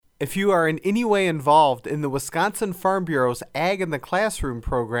If you are in any way involved in the Wisconsin Farm Bureau's Ag in the Classroom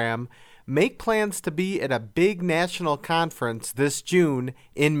program, make plans to be at a big national conference this June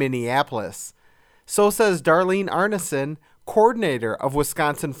in Minneapolis. So says Darlene Arneson, coordinator of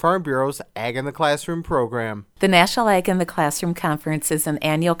Wisconsin Farm Bureau's Ag in the Classroom program. The National Ag in the Classroom Conference is an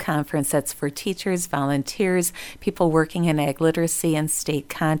annual conference that's for teachers, volunteers, people working in ag literacy, and state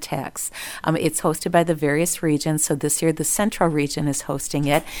contacts. It's hosted by the various regions, so this year the Central Region is hosting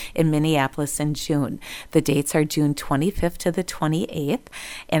it in Minneapolis in June. The dates are June 25th to the 28th,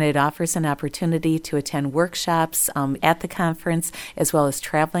 and it offers an opportunity to attend workshops at the conference, as well as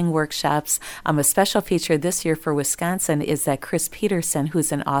traveling workshops. A special feature this year for Wisconsin is that Chris Peterson,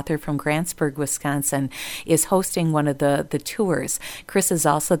 who's an author from Grantsburg, Wisconsin, is hosting one of the tours. Chris is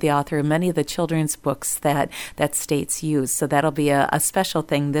also the author of many of the children's books that states use, so that'll be a special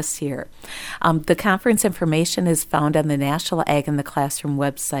thing this year. The conference information is found on the National Ag in the Classroom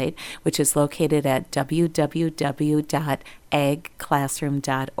website, which is located at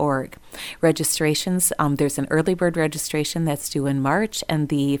www.agclassroom.org. Registrations, there's an early bird registration that's due in March, and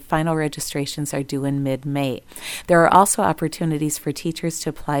the final registrations are due in mid-May. There are also opportunities for teachers to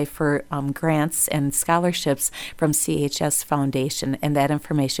apply for grants and scholarships from CHS Foundation, and that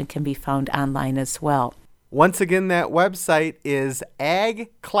information can be found online as well. Once again, that website is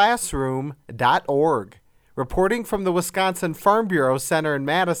agclassroom.org. Reporting from the Wisconsin Farm Bureau Center in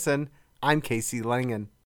Madison, I'm Casey Langen.